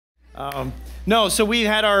No, so we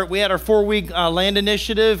had our 4-week land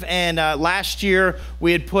initiative, and last year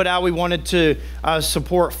we had put out, we wanted to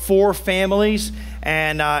support 4 families,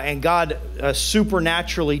 and God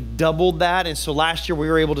supernaturally doubled that, and so last year we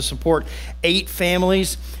were able to support 8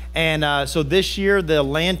 families. And so this year, the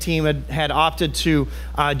land team had opted to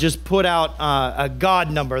just put out a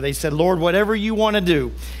God number. They said, Lord, whatever you want to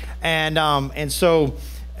do. And so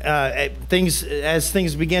as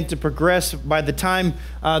things began to progress, by the time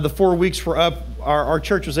the 4 weeks were up, our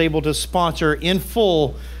church was able to sponsor in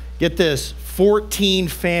full, get this, 14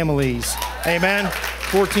 families. Amen?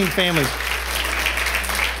 14 families.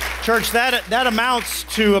 Church, that amounts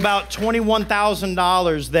to about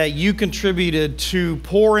 $21,000 that you contributed to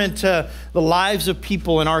pour into the lives of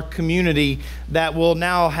people in our community that will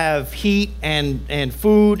now have heat and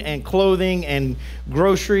food and clothing and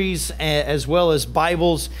groceries, as well as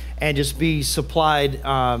Bibles, and just be supplied,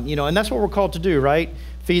 and that's what we're called to do, right?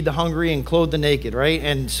 Feed the hungry and clothe the naked, right?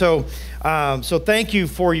 And so thank you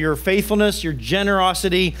for your faithfulness, your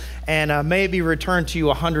generosity, and may it be returned to you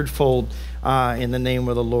 100-fold. In the name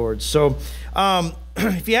of the Lord. So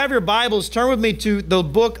if you have your Bibles, turn with me to the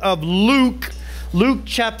book of Luke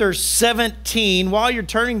chapter 17. While you're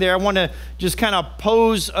turning there, I want to just kind of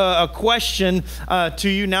pose a question to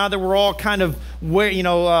you now that we're all kind of,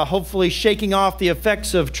 hopefully shaking off the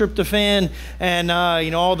effects of tryptophan and,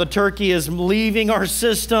 all the turkey is leaving our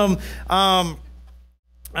system.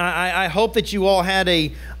 I hope that you all had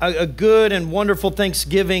a good and wonderful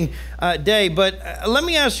Thanksgiving day, but let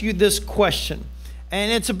me ask you this question,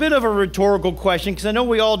 and it's a bit of a rhetorical question because I know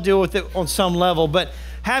we all deal with it on some level, but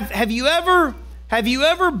have you ever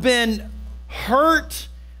been hurt,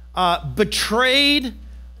 betrayed,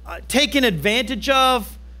 taken advantage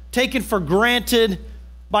of, taken for granted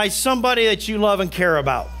by somebody that you love and care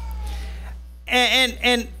about?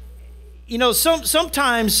 And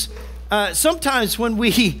sometimes when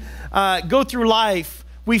we go through life,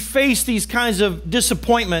 we face these kinds of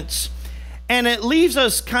disappointments, and it leaves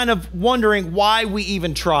us kind of wondering why we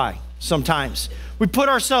even try sometimes. We put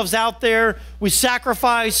ourselves out there, we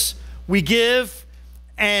sacrifice, we give,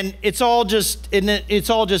 and it's all just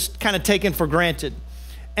kind of taken for granted.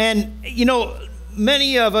 And,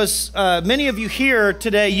 many of you here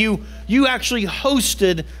today, you actually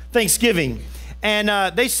hosted Thanksgiving.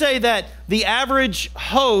 And they say that the average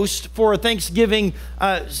host for a Thanksgiving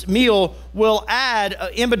meal will add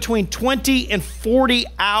in between 20 and 40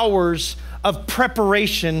 hours of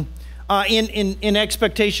preparation in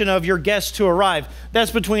expectation of your guests to arrive. That's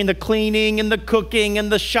between the cleaning and the cooking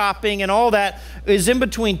and the shopping and all that is in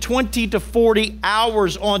between 20 to 40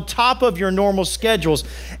 hours on top of your normal schedules.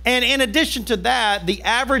 And in addition to that, the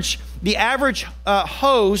average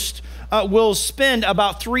host will spend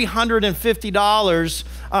about $350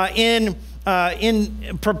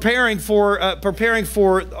 in preparing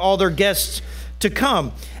for all their guests to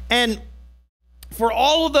come. And for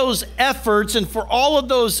all of those efforts and for all of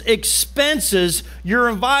those expenses, you're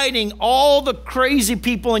inviting all the crazy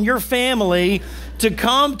people in your family to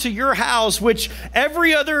come to your house, which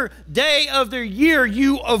every other day of the year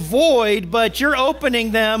you avoid, but you're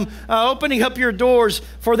opening up your doors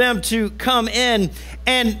for them to come in.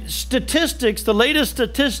 And the latest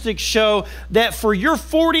statistics show that for your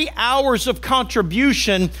 40 hours of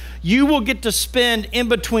contribution, you will get to spend in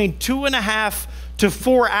between 2.5 to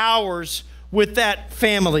 4 hours with that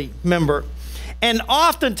family member. And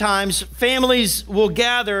oftentimes, families will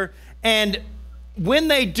gather, and when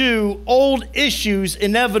they do, old issues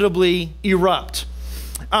inevitably erupt.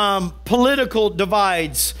 Political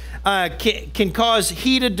divides can cause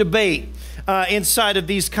heated debate inside of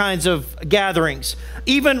these kinds of gatherings.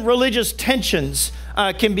 Even religious tensions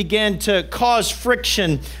can begin to cause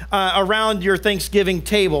friction around your Thanksgiving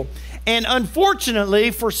table. And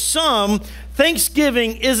unfortunately, for some,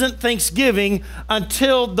 Thanksgiving isn't Thanksgiving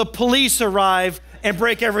until the police arrive and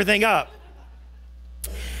break everything up.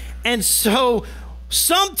 And so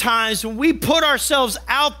sometimes when we put ourselves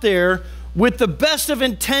out there with the best of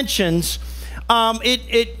intentions,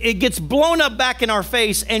 it gets blown up back in our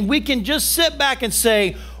face, and we can just sit back and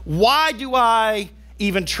say, why do I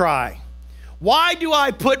even try? Why do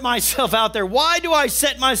I put myself out there? Why do I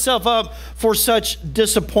set myself up for such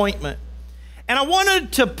disappointment? And I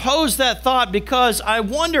wanted to pose that thought because I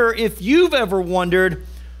wonder if you've ever wondered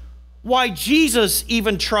why Jesus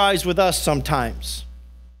even tries with us sometimes.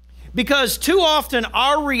 Because too often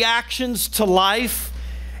our reactions to life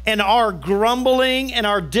and our grumbling and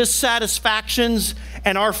our dissatisfactions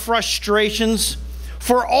and our frustrations,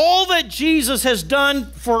 for all that Jesus has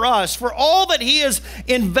done for us, for all that he has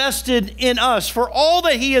invested in us, for all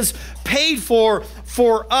that he has paid for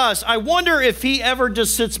for us, I wonder if he ever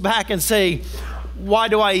just sits back and say, why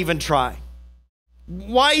do I even try?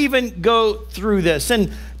 Why even go through this?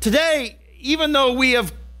 And today, even though we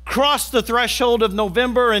have crossed the threshold of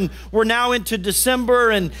November and we're now into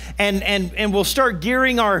December, and we'll start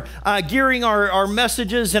gearing our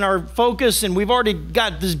messages and our focus, and we've already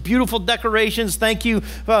got these beautiful decorations. Thank you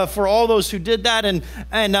for all those who did that, and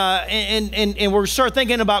we'll start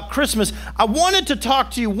thinking about Christmas. I wanted to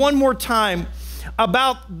talk to you one more time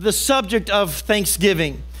about the subject of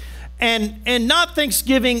Thanksgiving. And not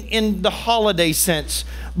Thanksgiving in the holiday sense,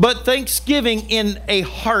 but Thanksgiving in a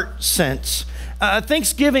heart sense.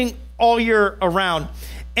 Thanksgiving all year around.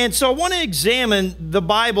 And so I want to examine the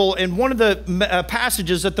Bible, and one of the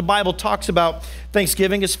passages that the Bible talks about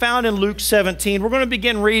Thanksgiving is found in Luke 17. We're going to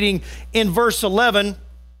begin reading in verse 11,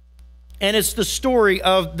 and it's the story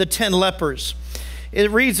of the 10 lepers. It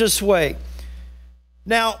reads this way.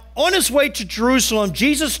 Now, on his way to Jerusalem,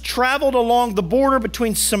 Jesus traveled along the border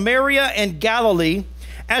between Samaria and Galilee.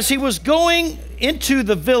 As he was going into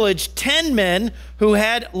the village, 10 men who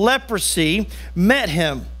had leprosy met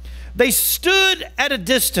him. They stood at a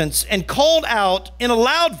distance and called out in a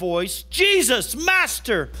loud voice, "Jesus,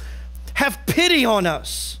 Master, have pity on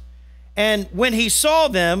us." And when he saw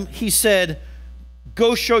them, he said,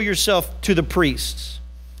 "Go show yourself to the priests."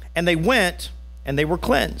 And they went, and they were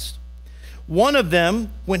cleansed. One of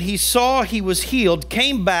them, when he saw he was healed,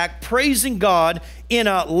 came back praising God in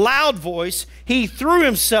a loud voice. He threw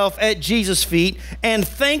himself at Jesus' feet and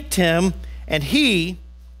thanked him, and he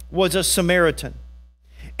was a Samaritan.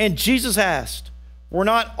 And Jesus asked, "Were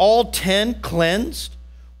not all 10 cleansed?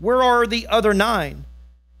 Where are the other 9?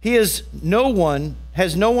 Has no one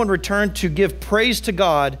returned to give praise to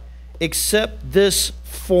God except this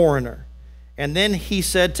foreigner?" And then he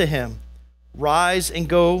said to him, "Rise and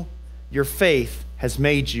go. Your faith has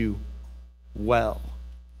made you well."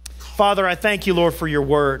 Father, I thank you, Lord, for your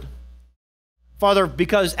word. Father,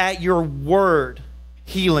 because at your word,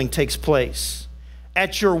 healing takes place.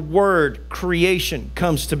 At your word, creation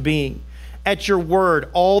comes to being. At your word,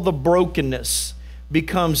 all the brokenness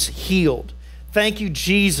becomes healed. Thank you,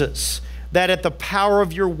 Jesus, that at the power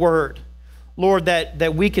of your word, Lord,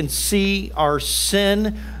 that we can see our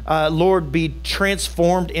sin, Lord, be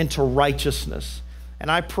transformed into righteousness. And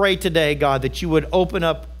I pray today, God, that you would open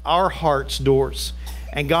up our hearts' doors.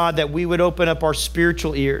 And God, that we would open up our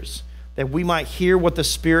spiritual ears, that we might hear what the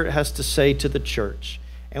Spirit has to say to the church.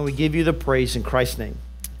 And we give you the praise in Christ's name.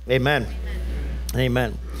 Amen. Amen.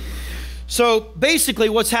 Amen. So basically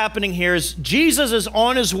what's happening here is Jesus is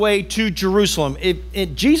on his way to Jerusalem.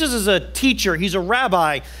 Jesus is a teacher. He's a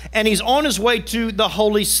rabbi. And he's on his way to the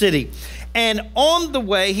holy city. And on the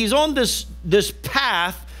way, he's on this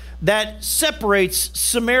path that separates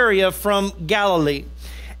Samaria from Galilee.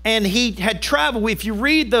 And he had traveled. If you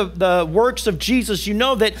read the works of Jesus, you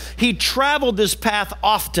know that he traveled this path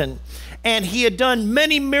often. And he had done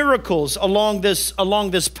many miracles along this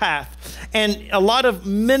path, and a lot of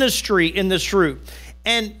ministry in this route.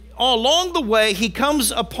 And along the way, he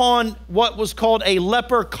comes upon what was called a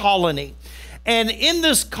leper colony. And in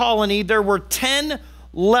this colony, there were 10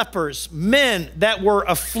 lepers, men that were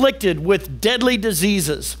afflicted with deadly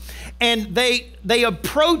diseases. And they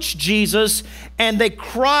approach Jesus and they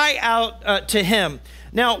cry out to him.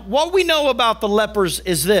 Now, what we know about the lepers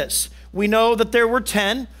is this. We know that there were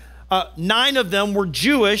 10. 9 of them were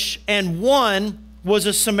Jewish and 1 was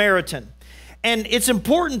a Samaritan. And it's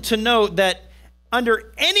important to note that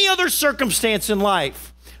under any other circumstance in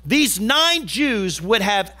life, these 9 Jews would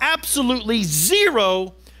have absolutely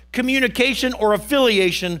zero communication or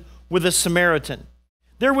affiliation with a Samaritan.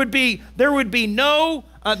 There would be no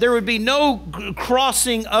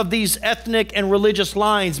crossing of these ethnic and religious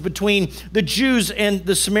lines between the Jews and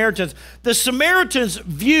the Samaritans. The Samaritans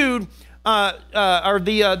viewed,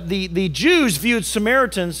 the Jews viewed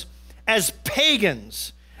Samaritans as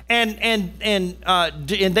pagans, and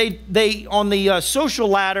they on the social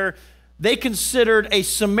ladder, they considered a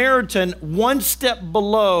Samaritan one step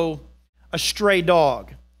below a stray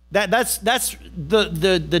dog. That's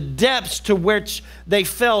the depths to which they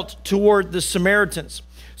felt toward the Samaritans.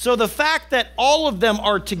 So the fact that all of them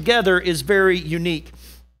are together is very unique.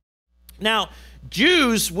 Now,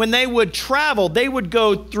 Jews, when they would travel, they would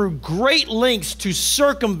go through great lengths to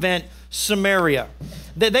circumvent Samaria.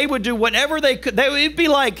 They would do whatever they could. It'd be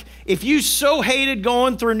like if you so hated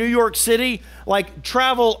going through New York City, like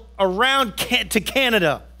travel around to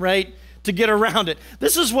Canada, right? To get around it.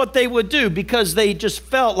 This is what they would do because they just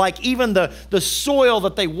felt like even the soil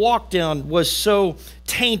that they walked on was so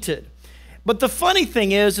tainted. But the funny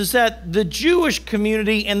thing is that the Jewish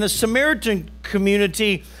community and the Samaritan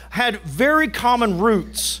community had very common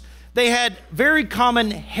roots. They had very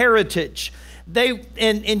common heritage.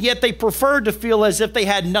 And yet they preferred to feel as if they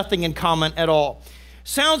had nothing in common at all.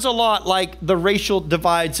 Sounds a lot like the racial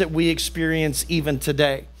divides that we experience even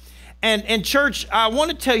today. And church, I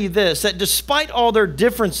want to tell you this, that despite all their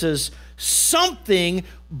differences, something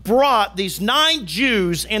brought these 9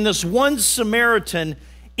 Jews and this one Samaritan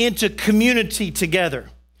into community together.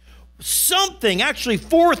 Something, actually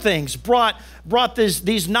 4 things, brought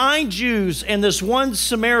these 9 Jews and this one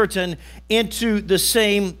Samaritan into the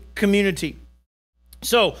same community.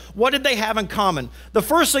 So what did they have in common? The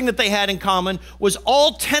first thing that they had in common was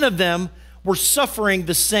all 10 of them were suffering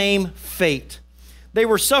the same fate. They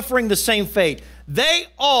were suffering the same fate. They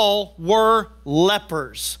all were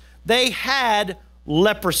lepers. They had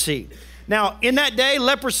leprosy. Now, in that day,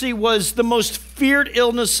 leprosy was the most feared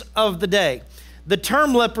illness of the day. The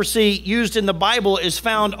term leprosy used in the Bible is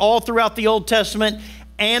found all throughout the Old Testament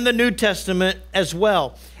and the New Testament as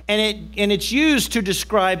well. And it's used to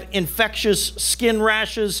describe infectious skin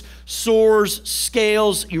rashes, sores,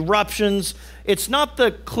 scales, eruptions. It's not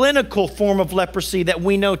the clinical form of leprosy that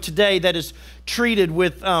we know today that is treated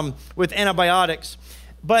with antibiotics.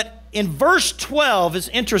 But in verse 12 is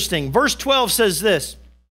interesting. Verse 12 says this.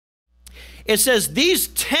 It says, these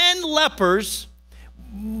 10 lepers,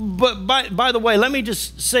 but by the way, let me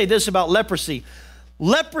just say this about leprosy.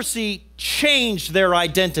 Leprosy changed their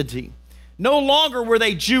identity. No longer were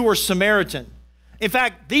they Jew or Samaritan. In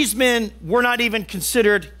fact, these men were not even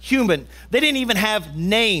considered human. They didn't even have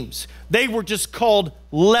names. They were just called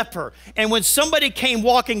leper. And when somebody came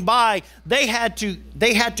walking by, they had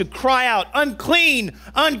to cry out, unclean,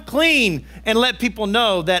 unclean, and let people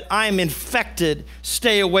know that I'm infected,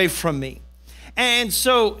 stay away from me. And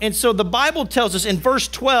so the Bible tells us in verse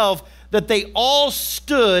 12 that they all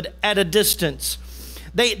stood at a distance.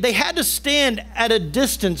 They had to stand at a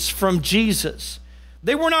distance from Jesus.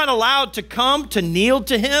 They were not allowed to come to kneel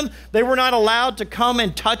to him. They were not allowed to come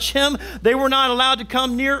and touch him. They were not allowed to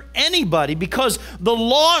come near anybody because the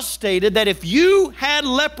law stated that if you had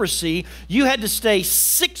leprosy, you had to stay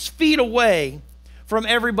 6 feet away from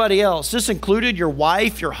everybody else. This included your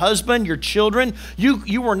wife, your husband, your children.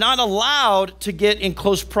 You were not allowed to get in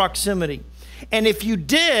close proximity. And if you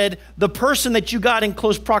did, the person that you got in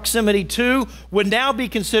close proximity to would now be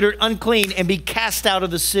considered unclean and be cast out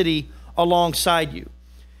of the city alongside you.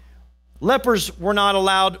 Lepers were not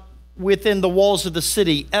allowed within the walls of the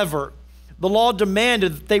city ever. The law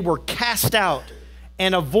demanded that they were cast out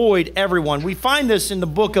and avoid everyone. We find this in the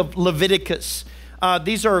book of Leviticus.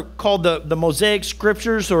 These are called the Mosaic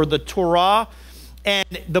Scriptures or the Torah. And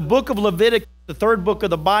the book of Leviticus, the 3rd book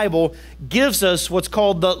of the Bible, gives us what's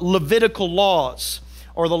called the Levitical laws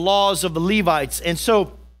or the laws of the Levites. And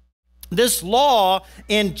so this law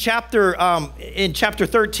in chapter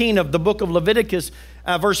 13 of the book of Leviticus,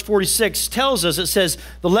 verse 46 tells us, it says,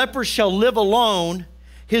 the leper shall live alone,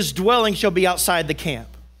 his dwelling shall be outside the camp.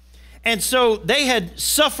 And so they had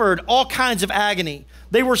suffered all kinds of agony.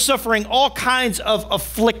 They were suffering all kinds of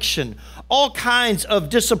affliction, all kinds of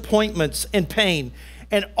disappointments and pain.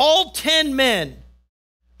 And all 10 men,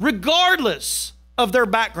 regardless of their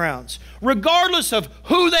backgrounds, regardless of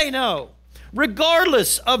who they know,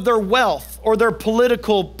 regardless of their wealth or their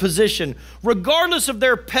political position, regardless of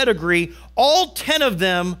their pedigree, all 10 of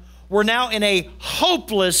them were now in a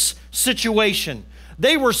hopeless situation.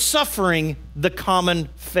 They were suffering the common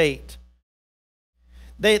fate.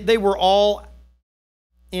 They were all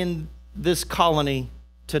in this colony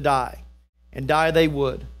to die, and die they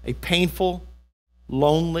would. A painful,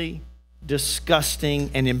 lonely, disgusting,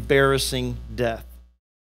 and embarrassing death.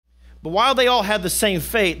 But while they all had the same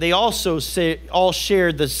fate, they also all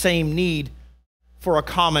shared the same need for a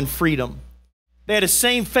common freedom. They had the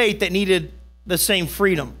same fate that needed the same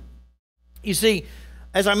freedom. You see,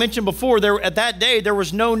 as I mentioned before, at that day, there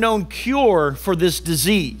was no known cure for this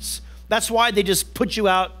disease. That's why they just put you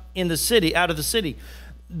out of the city.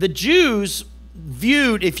 The Jews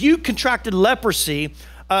viewed, if you contracted leprosy,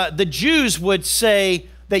 the Jews would say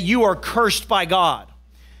that you are cursed by God.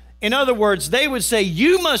 In other words, they would say,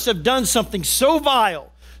 you must have done something so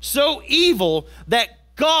vile, so evil,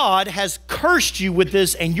 that God has cursed you with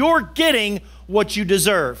this and you're getting what you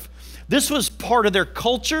deserve. This was part of their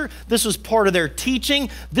culture. This was part of their teaching.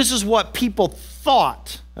 This is what people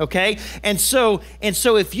thought, okay? And so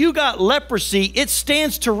if you got leprosy, it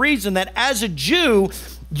stands to reason that as a Jew,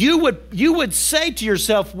 you would say to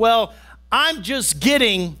yourself, well, I'm just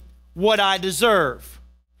getting what I deserve.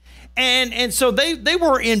 And so they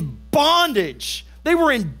were in bondage. They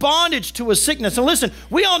were in bondage to a sickness. And listen,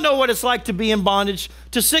 we all know what it's like to be in bondage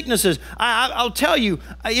to sicknesses. I'll tell you,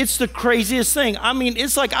 it's the craziest thing. I mean,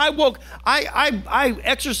 it's like I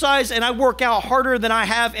exercise and I work out harder than I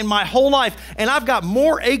have in my whole life. And I've got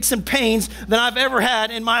more aches and pains than I've ever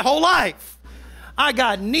had in my whole life. I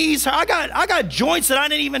got knees, I got joints that I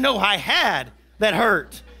didn't even know I had that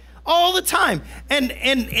hurt all the time. And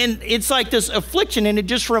it's like this affliction, and it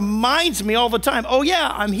just reminds me all the time, oh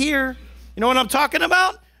yeah, I'm here. You know what I'm talking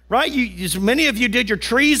about? Right? Many of you did your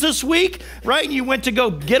trees this week, right? And you went to go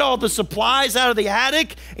get all the supplies out of the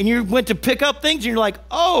attic, and you went to pick up things, and you're like,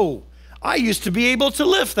 oh, I used to be able to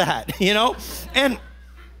lift that, you know?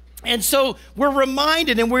 And so we're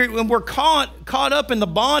reminded, and we're caught up in the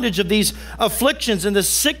bondage of these afflictions and this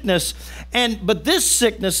sickness. But this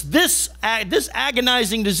sickness, this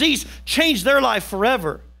agonizing disease changed their life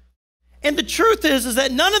forever. And the truth is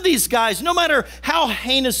that none of these guys, no matter how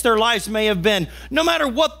heinous their lives may have been, no matter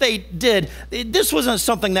what they did, this wasn't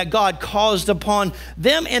something that God caused upon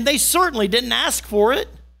them, and they certainly didn't ask for it.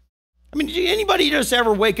 I mean, did anybody just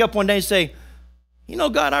ever wake up one day and say, you know,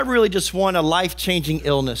 God, I really just want a life-changing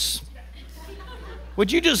illness.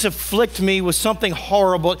 Would you just afflict me with something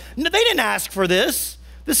horrible? No, they didn't ask for this.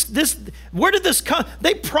 Where did this come?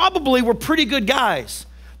 They probably were pretty good guys.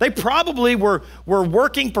 They probably were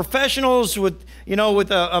working professionals with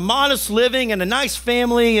a modest living and a nice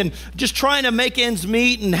family and just trying to make ends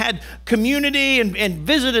meet, and had community and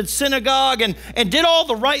visited synagogue and did all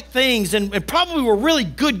the right things, and probably were really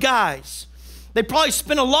good guys. They probably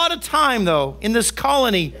spent a lot of time, though, in this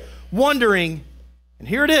colony wondering, and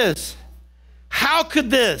here it is, how could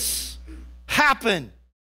this happen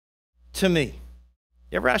to me?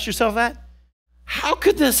 You ever ask yourself that? How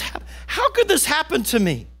could this happen? How could this happen to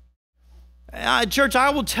me? Church,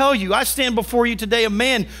 I will tell you, I stand before you today a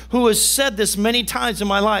man who has said this many times in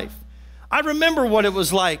my life. I remember what it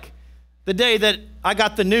was like the day that I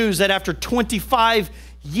got the news that after 25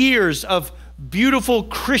 years of beautiful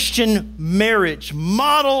Christian marriage,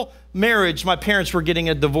 model marriage, my parents were getting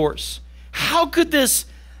a divorce. How could this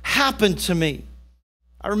happen to me?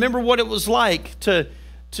 I remember what it was like to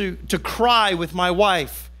cry with my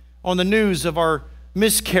wife on the news of our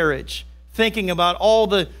miscarriage, thinking about all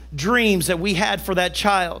the dreams that we had for that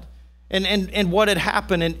child and what had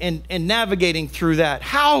happened and navigating through that.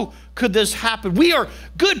 How could this happen? We are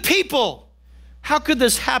good people. How could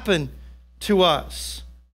this happen to us?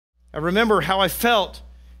 I remember how I felt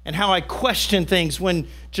and how I questioned things when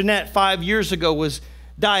Jeanette 5 years ago was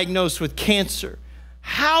diagnosed with cancer.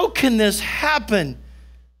 How can this happen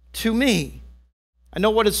to me? I know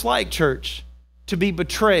what it's like, church, to be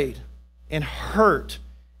betrayed and hurt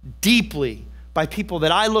deeply by people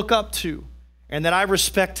that I look up to and that I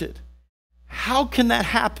respected. How can that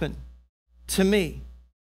happen to me?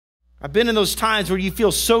 I've been in those times where you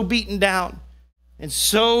feel so beaten down and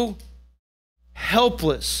so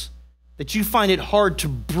helpless that you find it hard to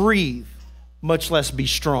breathe, much less be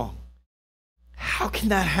strong. How can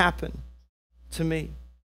that happen to me?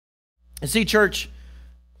 And see, church,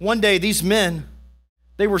 one day these men,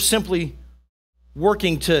 they were simply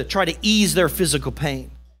working to try to ease their physical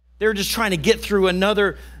pain. They were just trying to get through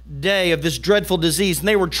another day of this dreadful disease, and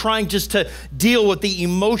they were trying just to deal with the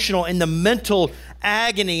emotional and the mental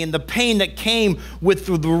agony and the pain that came with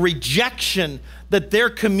the rejection that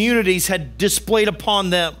their communities had displayed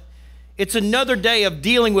upon them. It's another day of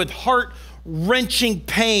dealing with heart-wrenching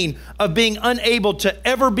pain of being unable to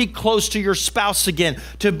ever be close to your spouse again,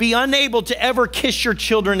 to be unable to ever kiss your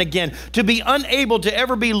children again, to be unable to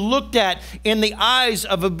ever be looked at in the eyes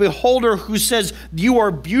of a beholder who says you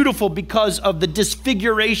are beautiful because of the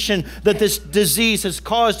disfiguration that this disease has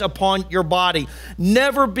caused upon your body.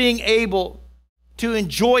 Never being able to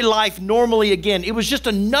enjoy life normally again. It was just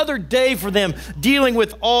another day for them dealing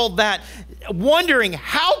with all that, wondering,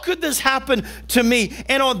 how could this happen to me?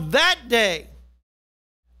 And on that day,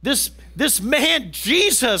 this man,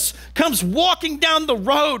 Jesus, comes walking down the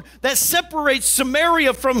road that separates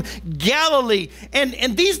Samaria from Galilee.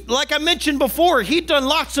 And these, like I mentioned before, he'd done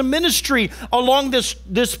lots of ministry along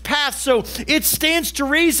this path. So it stands to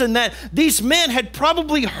reason that these men had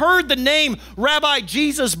probably heard the name Rabbi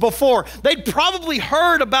Jesus before. They'd probably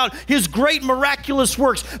heard about his great miraculous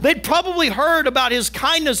works. They'd probably heard about his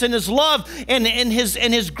kindness and his love and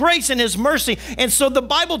his grace and his mercy. And so the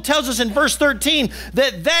Bible tells us in verse 13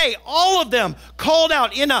 that they, all of them, called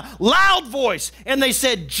out in a loud voice, and they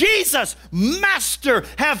said, Jesus, Master,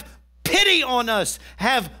 have pity on us.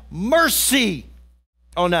 Have mercy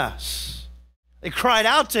on us. They cried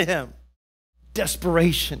out to him.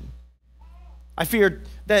 Desperation. I fear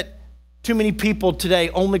that too many people today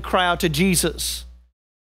only cry out to Jesus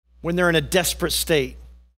when they're in a desperate state.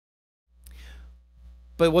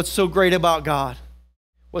 But what's so great about God,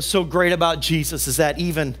 what's so great about Jesus is that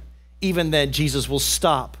even then Jesus will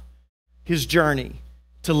stop his journey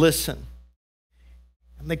to listen.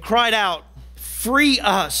 And they cried out, "Free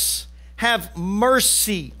us, have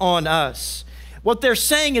mercy on us." What they're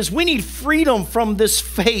saying is we need freedom from this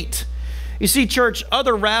fate. You see, church,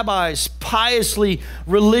 other rabbis, piously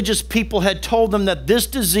religious people had told them that this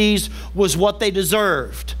disease was what they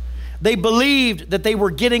deserved. They believed that they were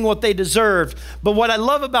getting what they deserved. But what I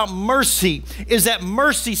love about mercy is that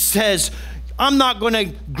mercy says, I'm not going to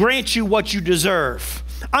grant you what you deserve.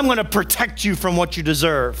 I'm going to protect you from what you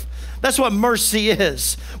deserve. That's what mercy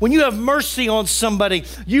is. When you have mercy on somebody,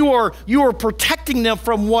 you are protecting them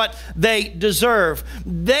from what they deserve.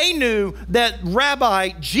 They knew that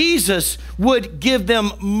Rabbi Jesus would give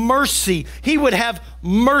them mercy. He would have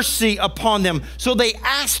mercy upon them. So they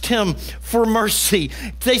asked him for mercy.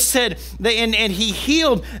 They said, and he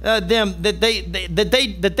healed them, that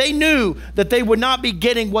they knew that they would not be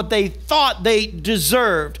getting what they thought they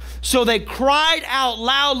deserved. So they cried out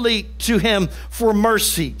loudly to him for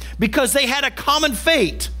mercy because they had a common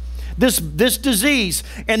fate, this disease,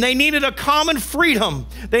 and they needed a common freedom.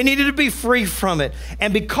 They needed to be free from it.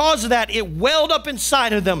 And because of that, it welled up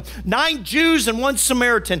inside of them, 9 Jews and 1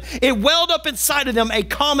 Samaritan. It welled up inside of them a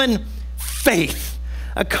common faith,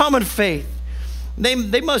 a common faith.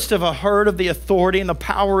 They must have heard of the authority and the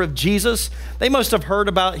power of Jesus. They must have heard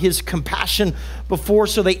about his compassion before,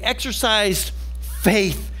 so they exercised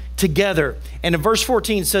faith together. And in verse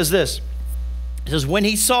 14 says this. It says, when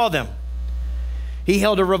he saw them, he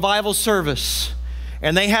held a revival service,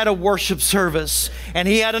 and they had a worship service, and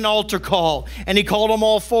he had an altar call, and he called them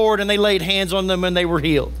all forward, and they laid hands on them, and they were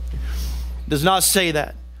healed. It does not say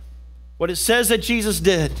that. What it says that Jesus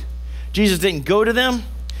did, Jesus didn't go to them.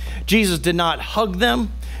 Jesus did not hug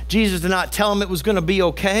them. Jesus did not tell them it was going to be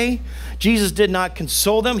okay. Jesus did not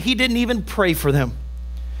console them. He didn't even pray for them.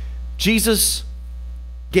 Jesus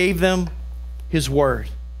gave them his word.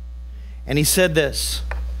 And he said this,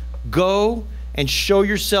 go and show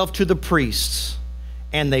yourself to the priests.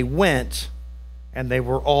 And they went, and they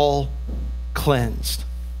were all cleansed.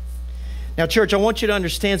 Now, church, I want you to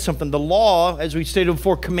understand something. The law, as we stated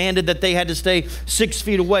before, commanded that they had to stay 6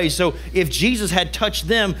 feet away. So if Jesus had touched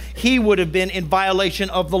them, he would have been in violation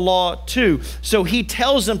of the law too. So he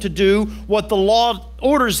tells them to do what the law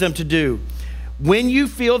orders them to do. When you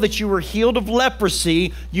feel that you were healed of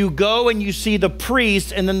leprosy, you go and you see the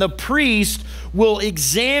priest, and then the priest will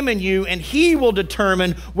examine you, and he will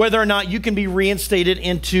determine whether or not you can be reinstated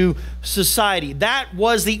into society. That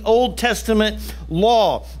was the Old Testament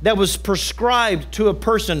law that was prescribed to a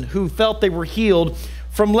person who felt they were healed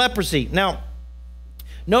from leprosy. Now,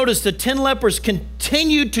 notice the 10 lepers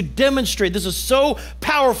continued to demonstrate. This is so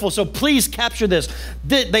powerful, so please capture this.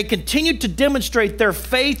 They continued to demonstrate their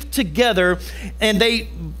faith together, and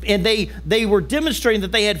they were demonstrating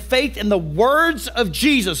that they had faith in the words of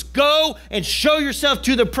Jesus. Go and show yourself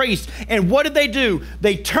to the priest. And what did they do?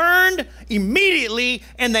 They turned immediately,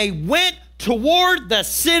 and they went toward the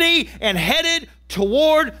city and headed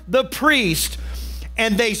toward the priest.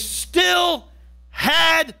 And they still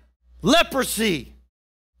had leprosy.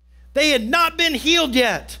 They had not been healed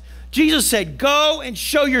yet. Jesus said, go and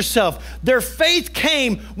show yourself. Their faith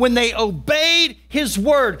came when they obeyed his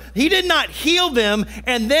word. He did not heal them,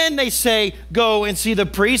 and then they say, go and see the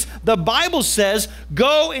priest. The Bible says,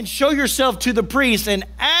 go and show yourself to the priest. And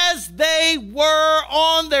as they were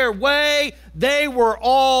on their way, they were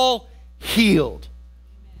all healed.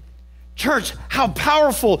 Church, how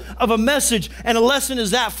powerful of a message and a lesson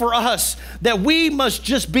is that for us, that we must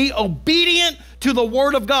just be obedient to the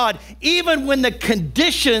word of God, even when the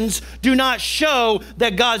conditions do not show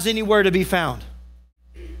that God's anywhere to be found.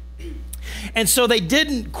 And so they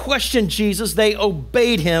didn't question Jesus, they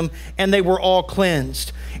obeyed him, and they were all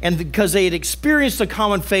cleansed. And because they had experienced a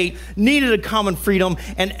common fate, needed a common freedom,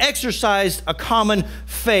 and exercised a common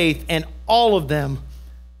faith, and all of them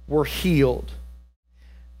were healed.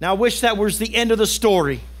 Now, I wish that was the end of the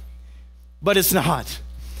story, but it's not.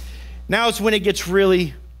 Now it's when it gets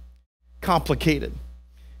really complicated.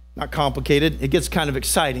 Not complicated, it gets kind of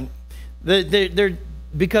exciting.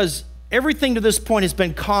 Because everything to this point has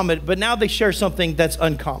been common, but now they share something that's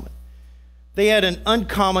uncommon. They had an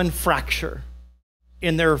uncommon fracture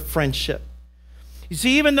in their friendship. You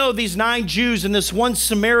see, even though these 9 Jews and this 1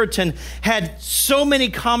 Samaritan had so many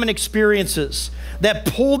common experiences that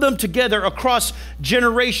pulled them together across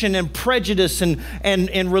generation and prejudice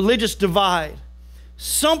and religious divide,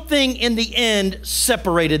 something in the end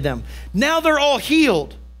separated them. Now they're all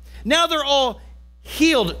healed. Now they're all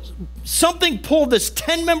healed. Something pulled this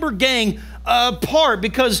 10-member gang apart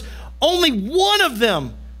because only one of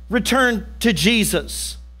them returned to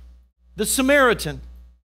Jesus, the Samaritan.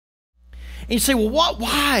 And you say, well,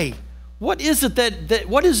 why? What is it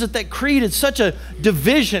that created such a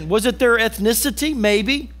division? Was it their ethnicity?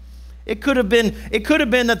 Maybe. It could have been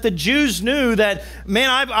that the Jews knew that, man,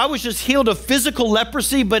 I was just healed of physical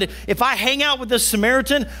leprosy, but if I hang out with this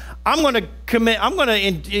Samaritan, I'm going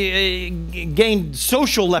to gain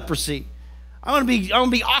social leprosy. I'm going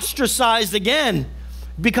to be ostracized again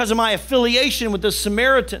because of my affiliation with the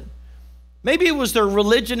Samaritan. Maybe it was their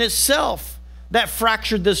religion itself that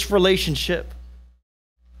fractured this relationship.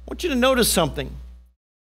 I want you to notice something.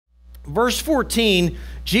 Verse 14,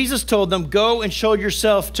 Jesus told them, go and show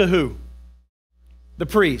yourself to who? The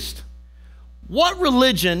priest. What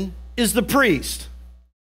religion is the priest?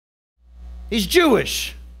 He's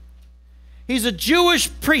Jewish. He's a Jewish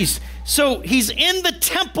priest. So he's in the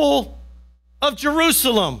temple of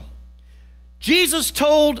Jerusalem. Jesus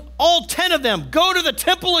told all 10 of them, go to the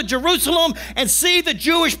temple of Jerusalem and see the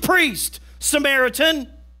Jewish priest, Samaritan.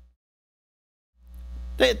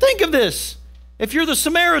 Think of this. If you're the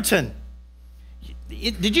Samaritan,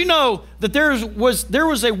 did you know that there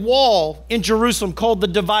was a wall in Jerusalem called the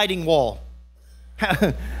dividing wall?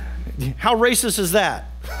 How racist is that?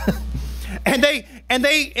 and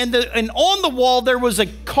on the wall there was a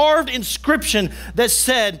carved inscription that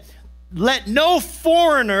said, let no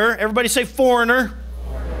foreigner, everybody say foreigner.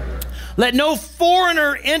 Let no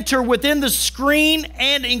foreigner enter within the screen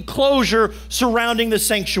and enclosure surrounding the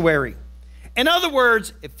sanctuary. In other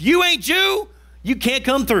words, if you ain't Jew, you can't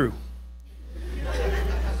come through.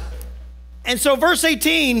 And so verse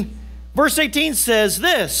 18 says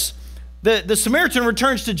this, the Samaritan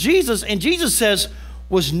returns to Jesus, and Jesus says,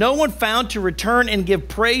 was no one found to return and give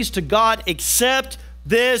praise to God except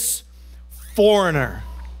this foreigner?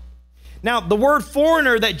 Now, the word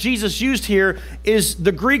foreigner that Jesus used here is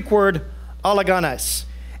the Greek word allogones.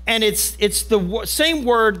 And it's the same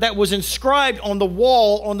word that was inscribed on the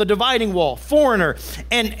wall, on the dividing wall, foreigner.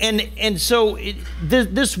 And so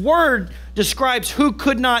this word describes who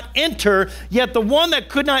could not enter, yet the one that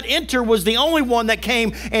could not enter was the only one that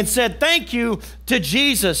came and said thank you to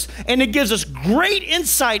Jesus. And it gives us great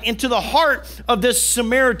insight into the heart of this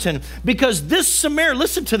Samaritan, because this Samaritan,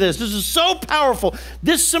 listen to this is so powerful.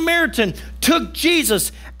 This Samaritan took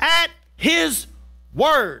Jesus at his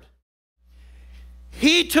word.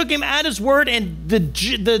 He took him at his word, and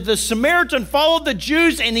the Samaritan followed the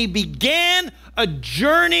Jews, and he began a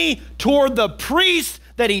journey toward the priest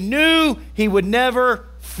that he knew he would never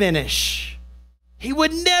finish. He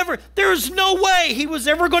would never, there's no way he was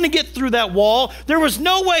ever going to get through that wall. There was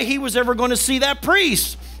no way he was ever going to see that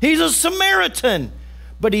priest. He's a Samaritan,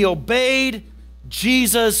 but he obeyed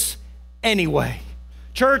Jesus anyway.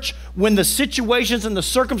 Church, when the situations and the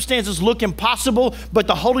circumstances look impossible, but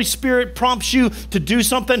the Holy Spirit prompts you to do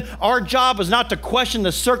something, our job is not to question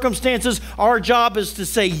the circumstances. Our job is to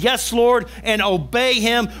say, yes, Lord, and obey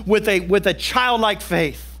him with a childlike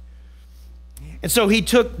faith. And so he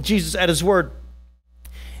took Jesus at his word.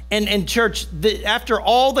 And church, after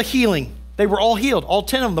all the healing, they were all healed. All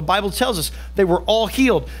 10 of them, the Bible tells us, they were all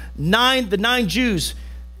healed. The nine Jews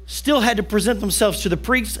still had to present themselves to the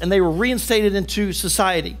priests, and they were reinstated into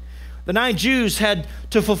society. The 9 Jews had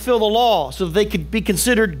to fulfill the law so that they could be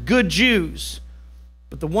considered good Jews.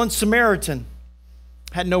 But the one Samaritan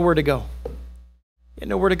had nowhere to go. He had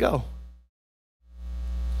nowhere to go.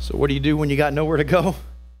 So what do you do when you got nowhere to go?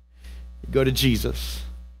 You go to Jesus.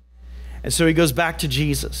 And so he goes back to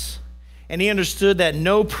Jesus. And he understood that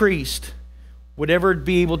no priest would ever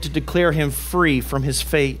be able to declare him free from his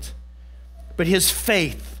fate. But his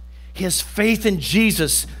faith in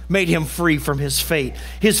Jesus made him free from his fate.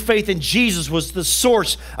 His faith in Jesus was the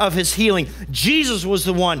source of his healing. Jesus was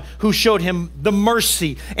the one who showed him the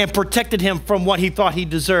mercy and protected him from what he thought he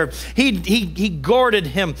deserved. He guarded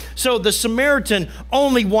him. So the Samaritan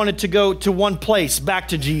only wanted to go to one place, back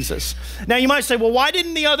to Jesus. Now you might say, well, why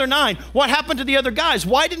didn't the other 9? What happened to the other guys?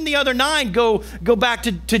 Why didn't the other 9 go back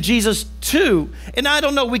to Jesus too? And I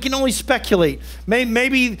don't know. We can only speculate.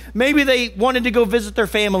 Maybe they wanted to go visit their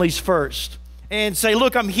families first and say,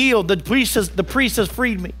 look, I'm healed. The priest has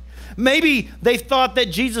freed me. Maybe they thought that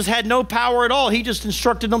Jesus had no power at all. He just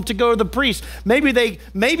instructed them to go to the priest. Maybe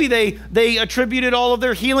they attributed all of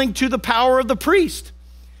their healing to the power of the priest.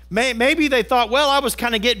 Maybe they thought, well, I was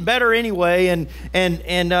kind of getting better anyway,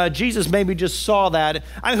 and Jesus maybe just saw that.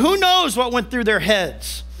 Who knows what went through their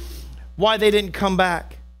heads, why they didn't come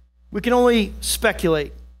back. We can only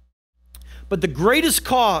speculate. But the greatest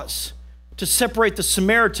cause to separate the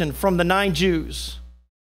Samaritan from the 9 Jews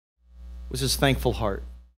was his thankful heart.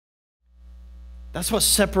 That's what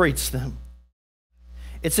separates them.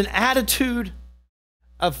 It's an attitude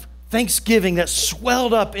of thanksgiving that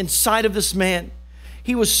swelled up inside of this man.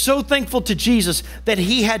 He was so thankful to Jesus that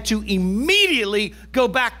he had to immediately go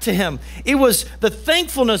back to him. It was the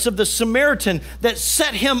thankfulness of the Samaritan that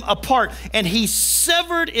set him apart, and it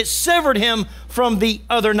severed him from the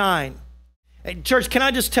other 9. Hey, church, can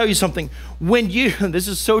I just tell you something? This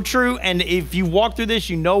is so true, and if you walk through this,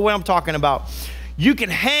 you know what I'm talking about. You can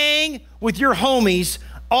hang with your homies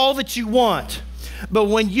all that you want, but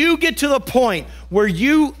when you get to the point where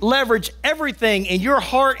you leverage everything in your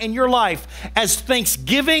heart and your life as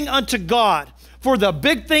thanksgiving unto God for the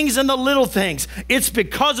big things and the little things, it's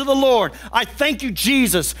because of the Lord. I thank you,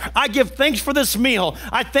 Jesus. I give thanks for this meal.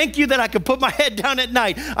 I thank you that I can put my head down at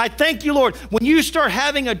night. I thank you, Lord. When you start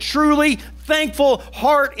having a truly thankful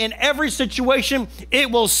heart in every situation,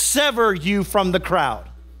 it will sever you from the crowd.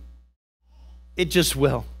 It just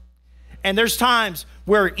will. And there's times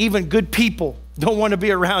where even good people don't want to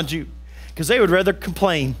be around you because they would rather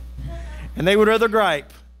complain and they would rather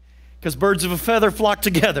gripe because birds of a feather flock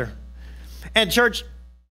together. And church,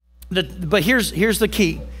 but here's the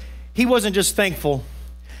key. He wasn't just thankful.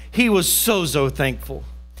 He was SOZO thankful.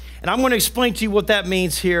 And I'm going to explain to you what that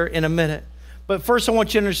means here in a minute. But first I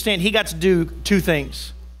want you to understand he got to do 2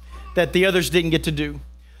 things that the others didn't get to do.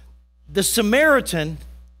 The Samaritan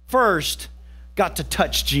first got to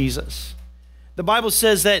touch Jesus. The Bible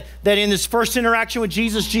says that in this first interaction with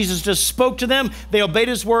Jesus, Jesus just spoke to them. They obeyed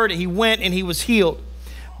his word. He went and he was healed.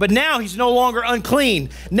 But now he's no longer unclean.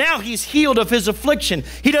 Now he's healed of his affliction.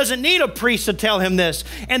 He doesn't need a priest to tell him this.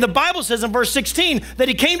 And the Bible says in verse 16 that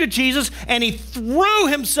he came to Jesus and he threw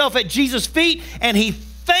himself at Jesus' feet and he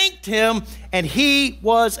thanked him, and he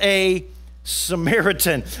was a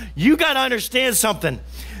Samaritan. You got to understand something.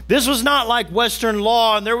 This was not like Western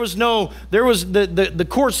law, and the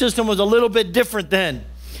court system was a little bit different then.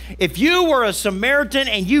 If you were a Samaritan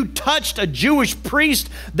and you touched a Jewish priest,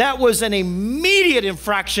 that was an immediate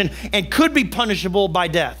infraction and could be punishable by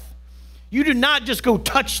death. You do not just go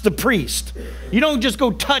touch the priest. You don't just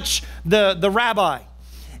go touch the rabbi.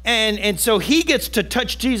 And so he gets to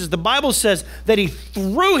touch Jesus. The Bible says that he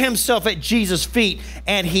threw himself at Jesus' feet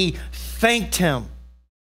and he thanked him.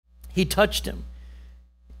 He touched him.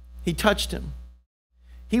 He touched him.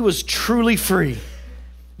 He was truly free.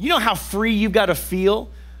 You know how free you've got to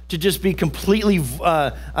feel to just be completely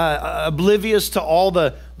oblivious to all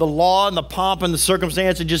the law and the pomp and the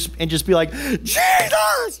circumstance and just be like,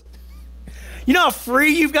 Jesus! You know how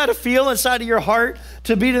free you've got to feel inside of your heart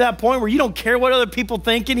to be to that point where you don't care what other people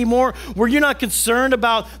think anymore, where you're not concerned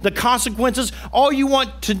about the consequences. All you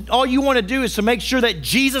want to do is to make sure that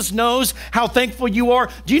Jesus knows how thankful you are.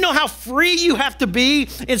 Do you know how free you have to be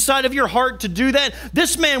inside of your heart to do that?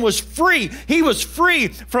 This man was free. He was free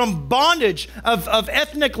from bondage of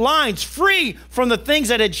ethnic lines, free from the things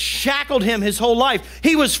that had shackled him his whole life.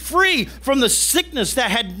 He was free from the sickness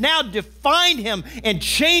that had now defined him and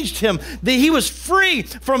changed him. He was free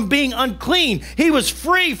from being unclean. He was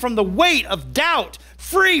free from the weight of doubt,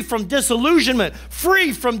 free from disillusionment,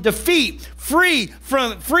 free from defeat, free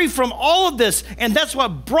from all of this. And that's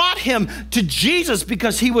what brought him to Jesus,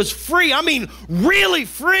 because he was free. I mean, really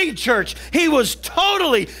free, church. He was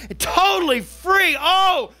totally free.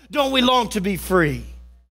 Oh, don't we long to be free?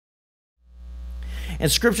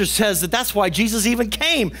 And Scripture says that that's why Jesus even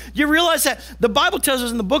came. You realize that? The Bible tells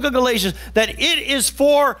us in the book of Galatians that it is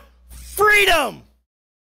for freedom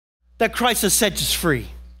that Christ has set us free.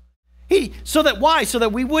 So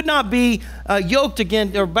that we would not be yoked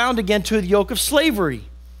again or bound again to the yoke of slavery.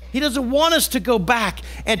 He doesn't want us to go back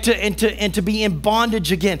and to be in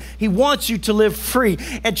bondage again. He wants you to live free.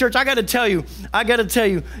 And church, I got to tell you,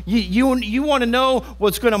 you want to know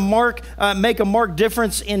what's going to make a marked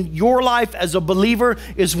difference in your life as a believer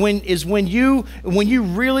is when you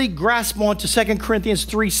really grasp onto 2 Corinthians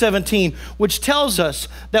 3:17, which tells us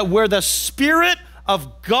that where the Spirit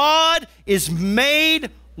of God is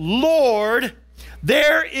made Lord,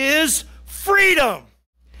 there is freedom.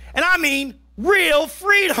 And I mean real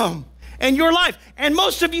freedom in your life. And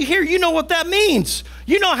most of you here, you know what that means.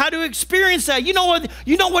 You know how to experience that. You know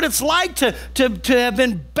what it's like to have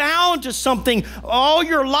been bound to something all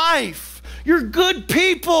your life. You're good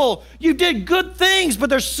people. You did good things, but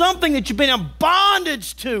there's something that you've been in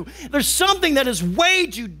bondage to. There's something that has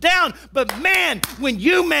weighed you down. But man, when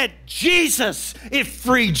you met Jesus, it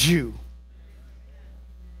freed you.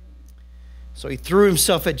 So he threw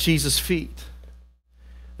himself at Jesus' feet.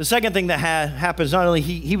 The second thing that happens, not only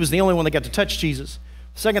he was the only one that got to touch Jesus.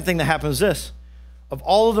 The second thing that happens is this. Of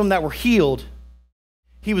all of them that were healed,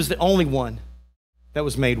 he was the only one that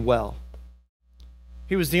was made well.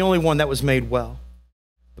 He was the only one that was made well.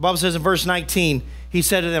 The Bible says in verse 19, he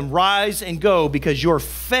said to them, rise and go because your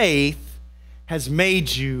faith has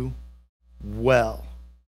made you well.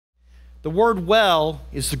 The word well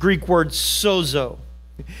is the Greek word sozo,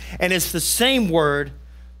 and it's the same word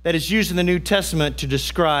that is used in the New Testament to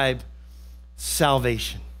describe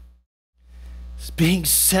salvation. It's being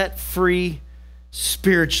set free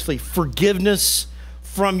spiritually, forgiveness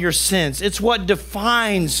from your sins. It's what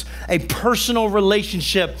defines a personal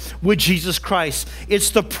relationship with Jesus Christ. It's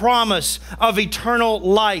the promise of eternal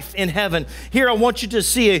life in heaven. Here, I want you to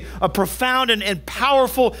see a profound and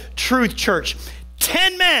powerful truth, church.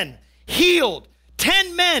 10 men healed,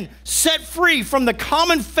 10 men set free from the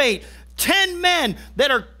common fate, 10 men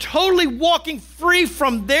that are totally walking free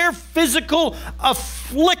from their physical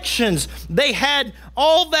afflictions. They had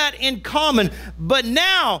all that in common. But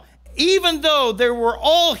now, even though they were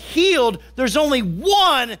all healed, there's only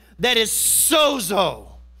one that is sozo.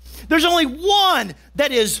 There's only one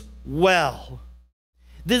that is well.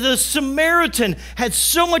 The Samaritan had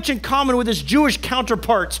so much in common with his Jewish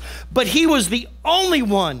counterparts, but he was the only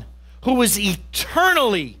one who was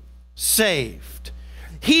eternally saved.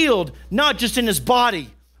 Healed, not just in his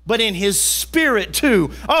body, but in his spirit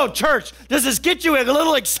too. Oh, church, does this get you a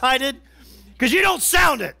little excited? Because you don't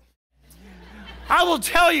sound it. I will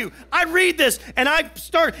tell you, I read this and I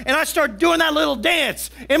start doing that little dance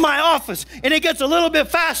in my office, and it gets a little bit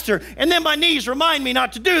faster, and then my knees remind me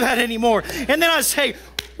not to do that anymore. And then I say,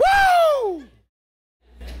 woo!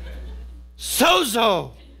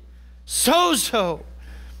 Sozo. Sozo.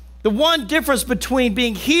 The one difference between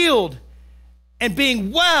being healed and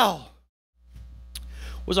being well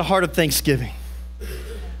was a heart of thanksgiving.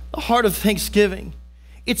 The heart of thanksgiving.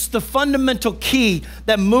 It's the fundamental key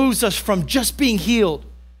that moves us from just being healed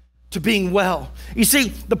to being well. You see,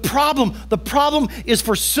 the problem is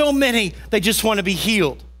for so many, they just want to be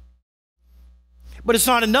healed. But it's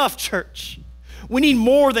not enough, church. We need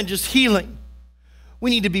more than just healing.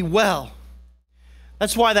 We need to be well.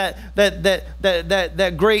 That's why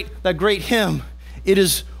that great hymn, it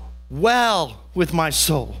is well with my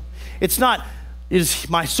soul. It's not,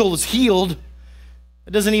 my soul is healed.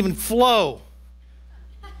 It doesn't even flow.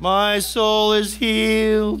 My soul is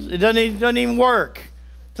healed. It doesn't even work.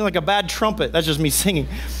 It's like a bad trumpet. That's just me singing.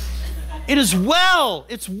 It is well.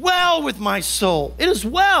 It's well with my soul. It is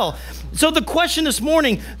well. So the question this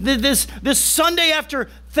morning, this Sunday after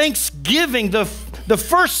Thanksgiving, the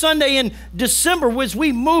first Sunday in December, as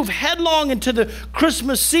we move headlong into the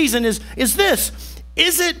Christmas season, is this: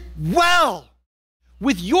 is it well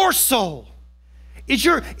with your soul? Is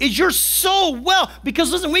your soul well?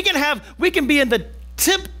 Because listen, we can be in the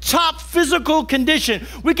tip-top physical condition.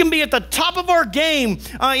 We can be at the top of our game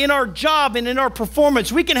in our job and in our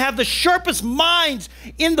performance. We can have the sharpest minds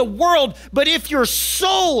in the world, but if your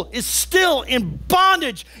soul is still in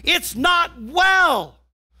bondage, it's not well.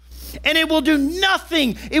 And it will do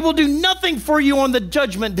nothing. It will do nothing for you on the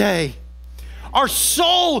judgment day. Our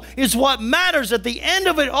soul is what matters at the end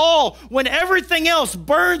of it all. When everything else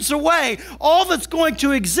burns away, all that's going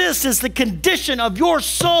to exist is the condition of your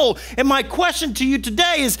soul. And my question to you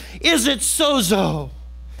today is it sozo?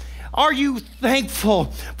 Are you thankful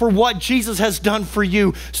for what Jesus has done for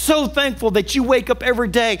you? So thankful that you wake up every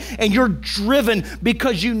day and you're driven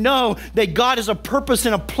because you know that God has a purpose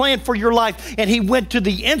and a plan for your life, and He went to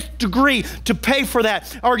the nth degree to pay for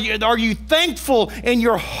that. Are you thankful in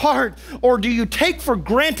your heart, or do you take for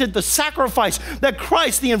granted the sacrifice that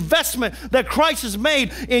Christ, the investment that Christ has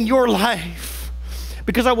made in your life?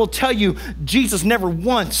 Because I will tell you, Jesus never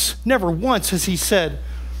once has He said,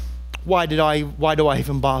 why do I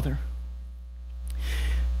even bother?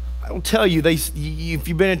 I will tell you, if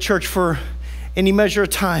you've been in church for any measure of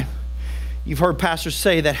time, you've heard pastors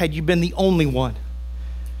say that had you been the only one,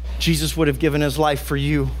 Jesus would have given His life for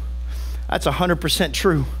you. That's 100%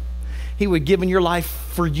 true. He would have given your life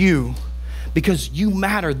for you because you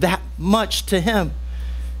matter that much to Him.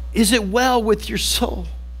 Is it well with your soul?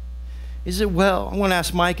 Is it well? I want to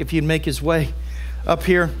ask Mike if he'd make his way up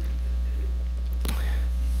here.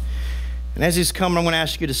 And as he's coming, I want to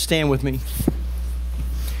ask you to stand with me.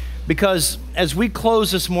 Because as we close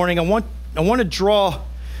this morning, I want to draw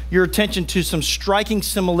your attention to some striking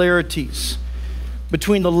similarities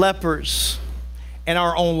between the lepers and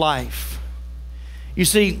our own life. You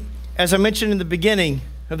see, as I mentioned in the beginning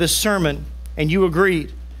of this sermon, and you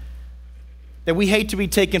agreed, that we hate to be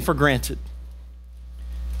taken for granted.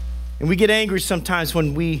 And we get angry sometimes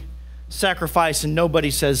when we sacrifice and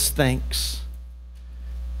nobody says thanks.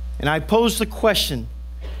 And I pose the question,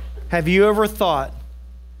 have you ever thought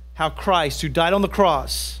how Christ, who died on the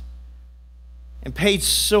cross, and paid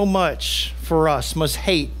so much for us must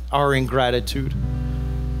hate our ingratitude.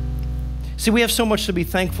 See, we have so much to be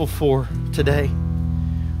thankful for today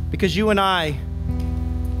because you and I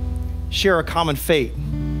share a common fate.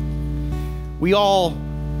 We all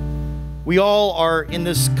are in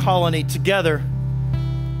this colony together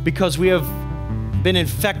because we have been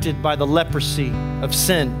infected by the leprosy of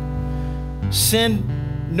sin.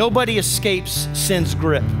 Sin, nobody escapes sin's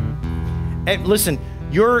grip. And listen,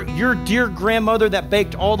 your dear grandmother that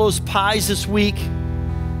baked all those pies this week,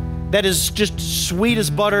 that is just sweet as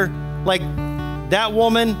butter, like that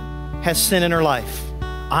woman has sin in her life.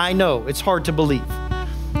 I know, it's hard to believe,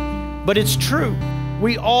 but it's true.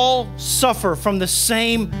 We all suffer from the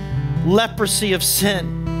same leprosy of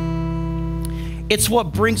sin. It's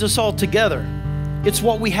what brings us all together. It's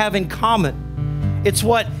what we have in common. It's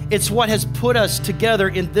what has put us together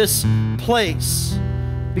in this place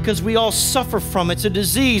because we all suffer from it. It's a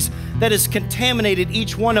disease that has contaminated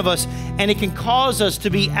each one of us, and it can cause us to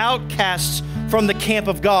be outcasts from the camp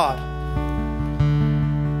of God.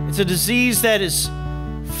 It's a disease that is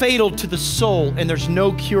fatal to the soul, and there's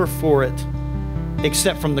no cure for it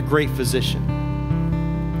except from the great physician.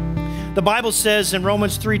 The Bible says in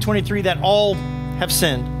Romans 3:23 that all have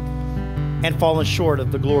sinned and fallen short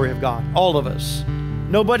of the glory of God. All of us.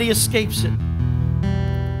 Nobody escapes it.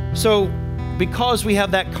 So because we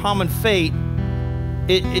have that common fate,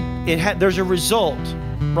 there's a result.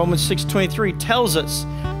 Romans 6:23 tells us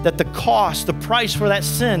that the cost, the price for that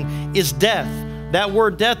sin is death. That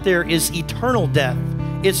word death there is eternal death.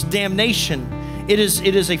 It's damnation. It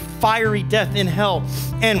is a fiery death in hell.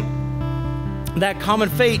 And that common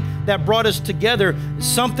fate that brought us together,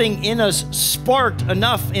 something in us sparked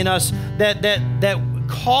enough in us that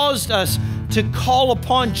caused us to call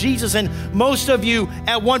upon Jesus. And most of you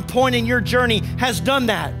at one point in your journey has done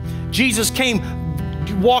that. Jesus came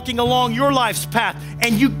walking along your life's path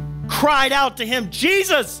and you cried out to him,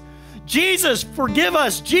 Jesus, Jesus, forgive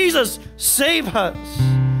us. Jesus, save us.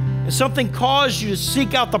 And something caused you to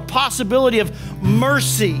seek out the possibility of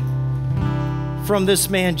mercy from this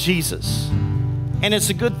man, Jesus. And it's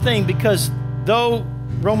a good thing because though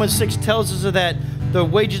Romans 6 tells us that the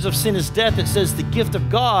wages of sin is death, it says the gift of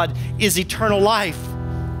God is eternal life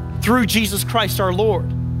through Jesus Christ our Lord.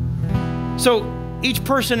 So each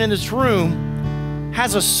person in this room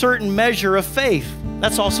has a certain measure of faith.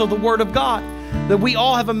 That's also the Word of God, that we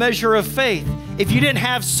all have a measure of faith. If you didn't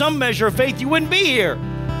have some measure of faith, you wouldn't be here.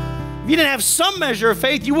 If you didn't have some measure of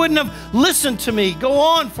faith, you wouldn't have listened to me go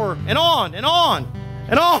on for and on and on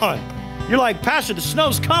and on. You're like, Pastor, the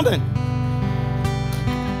snow's coming.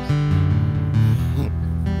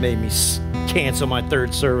 Made me cancel my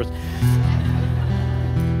third service.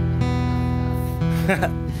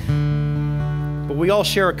 But we all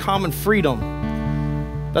share a common freedom.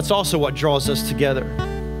 That's also what draws us together.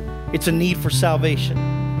 It's a need for salvation.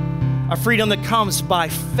 A freedom that comes by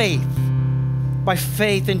faith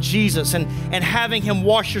in Jesus and having him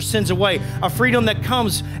wash your sins away. A freedom that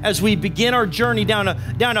comes as we begin our journey down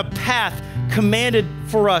a path commanded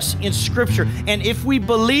for us in Scripture. And if we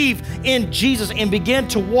believe in Jesus and begin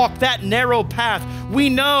to walk that narrow path, we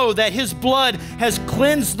know that his blood has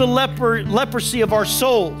cleansed the leprosy of our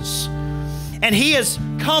souls. And he has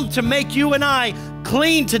come to make you and I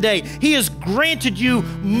clean today. He has granted you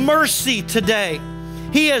mercy today.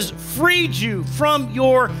 He has freed you from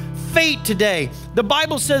your fate today. The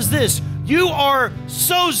Bible says this, you are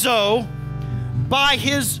SOZO by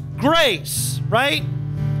his grace, right?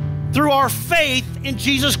 Through our faith in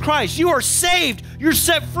Jesus Christ. You are saved. You're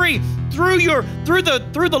set free through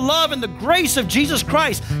the love and the grace of Jesus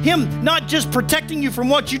Christ. Him not just protecting you from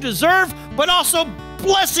what you deserve, but also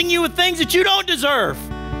blessing you with things that you don't deserve.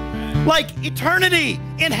 Like eternity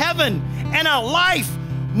in heaven and a life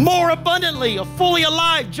more abundantly, a fully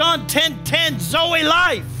alive, John 10:10, Zoe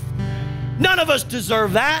life. None of us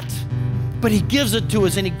deserve that, but he gives it to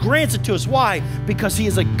us and he grants it to us. Why? Because he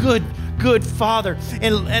is a good Father.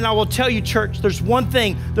 And I will tell you, church, there's one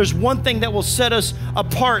thing that will set us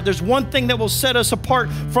apart. There's one thing that will set us apart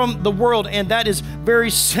from the world, and that is very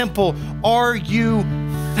simple. Are you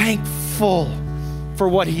thankful for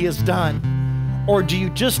what he has done? Or do you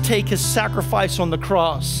just take his sacrifice on the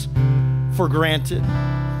cross for granted?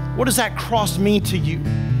 What does that cross mean to you?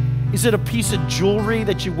 Is it a piece of jewelry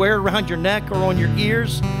that you wear around your neck or on your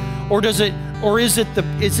ears? Or is it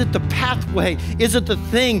the pathway? Is it the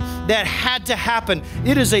thing that had to happen?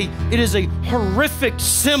 It is a horrific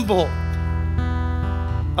symbol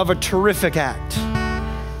of a terrific act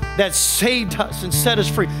that saved us and set us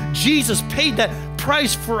free. Jesus paid that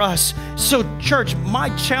price for us. So church,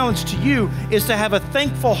 my challenge to you is to have a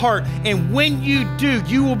thankful heart. And when you do,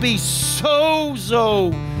 you will be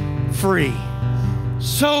so free,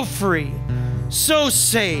 so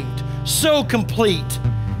saved, so complete,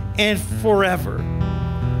 and forever.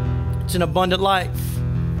 It's an abundant life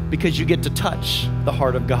because you get to touch the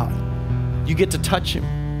heart of God. You get to touch him.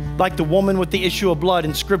 Like the woman with the issue of blood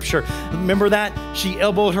in Scripture. Remember that? She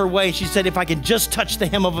elbowed her way. She said, if I can just touch the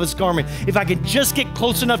hem of his garment, if I can just get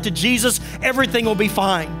close enough to Jesus, everything will be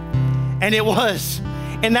fine. And it was.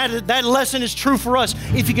 And that lesson is true for us.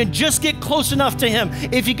 If you can just get close enough to him,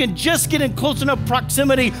 if you can just get in close enough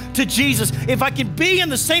proximity to Jesus, if I can be in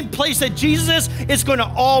the same place that Jesus is, it's going to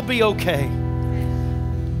all be okay.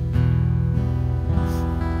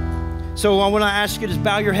 So I want to ask you to just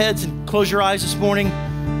bow your heads and close your eyes this morning.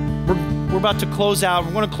 We're about to close out.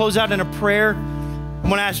 We're going to close out in a prayer. I'm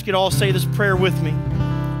going to ask you to all say this prayer with me.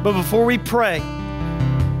 But before we pray,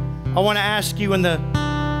 I want to ask you in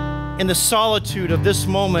the solitude of this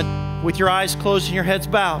moment, with your eyes closed and your heads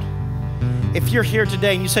bowed, if you're here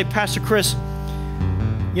today and you say, Pastor Chris,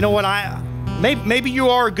 you know what, maybe you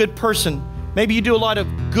are a good person. Maybe you do a lot of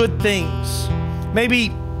good things.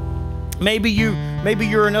 Maybe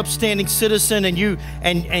you're an upstanding citizen and you're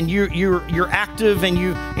active and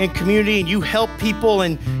you in community and you help people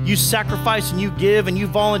and you sacrifice and you give and you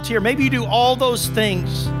volunteer. Maybe you do all those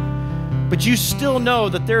things, but you still know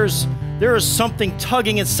that there is something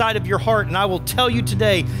tugging inside of your heart. And I will tell you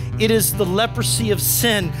today, it is the leprosy of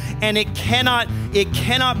sin, and it cannot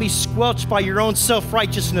be squelched by your own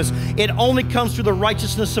self-righteousness. It only comes through the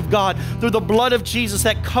righteousness of God, through the blood of Jesus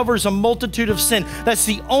that covers a multitude of sin. That's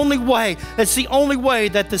the only way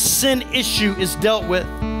that the sin issue is dealt with.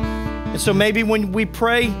 And so maybe when we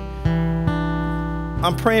pray,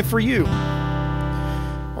 I'm praying for you.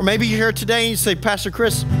 Or maybe you're here today and you say, Pastor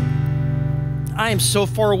Chris, I am so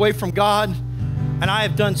far away from God, and I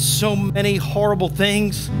have done so many horrible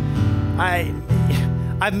things.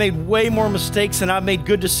 I've made way more mistakes than I've made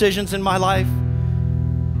good decisions in my life.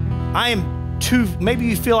 Maybe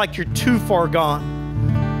you feel like you're too far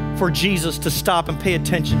gone for Jesus to stop and pay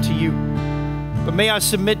attention to you. But may I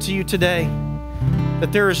submit to you today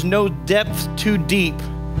that there is no depth too deep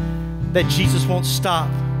that Jesus won't stop.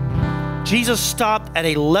 Jesus stopped at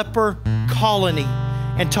a leper colony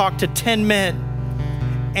and talked to 10 men,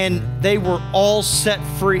 and they were all set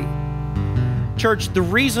free. Church, the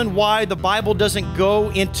reason why the Bible doesn't go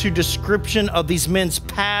into description of these men's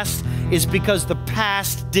past is because the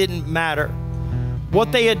past didn't matter.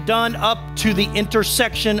 What they had done up to the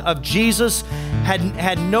intersection of Jesus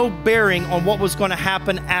had no bearing on what was going to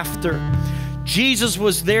happen after. Jesus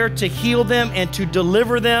was there to heal them and to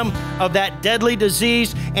deliver them of that deadly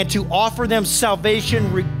disease and to offer them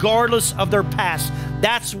salvation regardless of their past.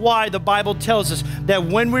 That's why the Bible tells us that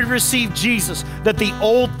when we receive Jesus, that the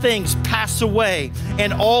old things pass away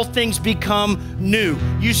and all things become new.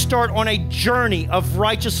 You start on a journey of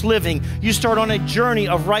righteous living. You start on a journey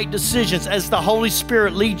of right decisions as the Holy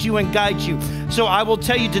Spirit leads you and guides you. So I will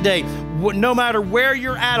tell you today, no matter where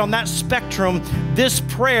you're at on that spectrum, this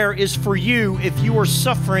prayer is for you if you are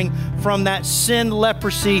suffering from that sin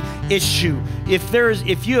leprosy issue.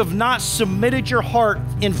 If you have not submitted your heart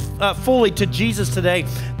fully to Jesus today,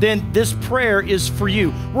 then this prayer is for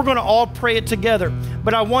you. We're going to all pray it together.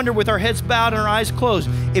 But I wonder, with our heads bowed and our eyes closed,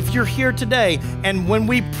 if you're here today and when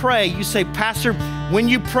we pray, you say, Pastor, when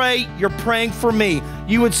you pray, you're praying for me.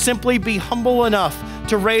 You would simply be humble enough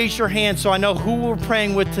to raise your hand so I know who we're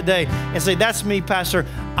praying with today and say, that's me, Pastor.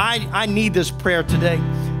 I need this prayer today.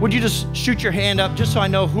 Would you just shoot your hand up just so I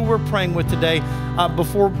know who we're praying with today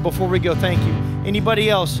before we go? Thank you. Anybody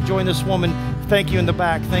else? Join this woman. Thank you in the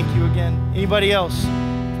back. Thank you again. Anybody else?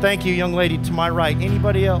 Thank you, young lady to my right.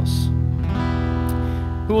 Anybody else?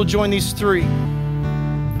 Who will join these three?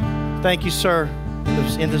 Thank you, sir,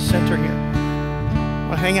 in the center here.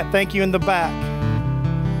 Well, hang up. Thank you in the back.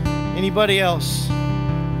 Anybody else?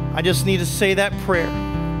 I just need to say that prayer.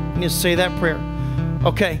 I need to say that prayer.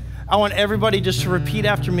 Okay. I want everybody just to repeat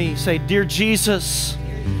after me. Say, Dear Jesus,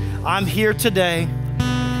 I'm here today,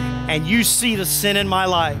 and you see the sin in my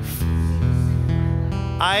life.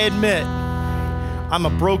 I admit I'm a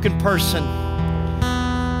broken person,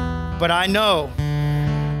 but I know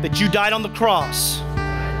that you died on the cross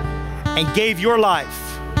and gave your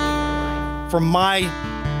life for my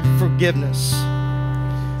forgiveness.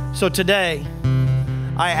 So today,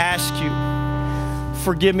 I ask you,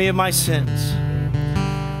 forgive me of my sins.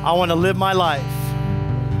 I want to live my life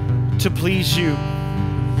to please you.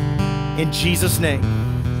 In Jesus' name,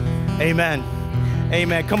 amen.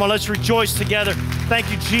 Amen. Come on, let's rejoice together. Thank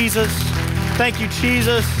you, Jesus. Thank you,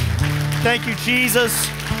 Jesus. Thank you, Jesus.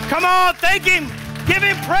 Come on, thank him. Give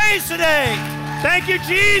him praise today. Thank you,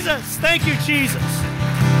 Jesus. Thank you, Jesus.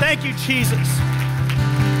 Thank you, Jesus.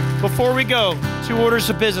 Before we go, 2 orders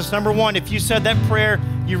of business. Number 1, if you said that prayer,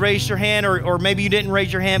 you raised your hand, or maybe you didn't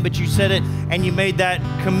raise your hand, but you said it and you made that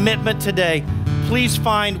commitment today, please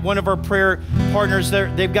find one of our prayer partners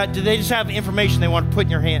there. They just have information they want to put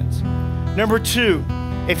in your hands. Number 2,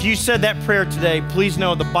 if you said that prayer today, please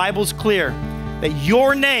know the Bible's clear that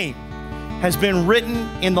your name has been written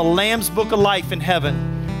in the Lamb's Book of Life in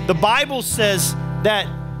heaven. The Bible says that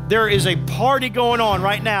there is a party going on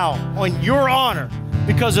right now on your honor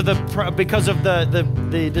because of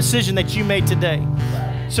the decision that you made today.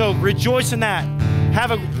 So rejoice in that. Have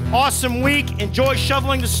an awesome week. Enjoy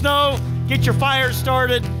shoveling the snow. Get your fire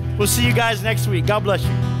started. We'll see you guys next week. God bless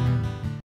you.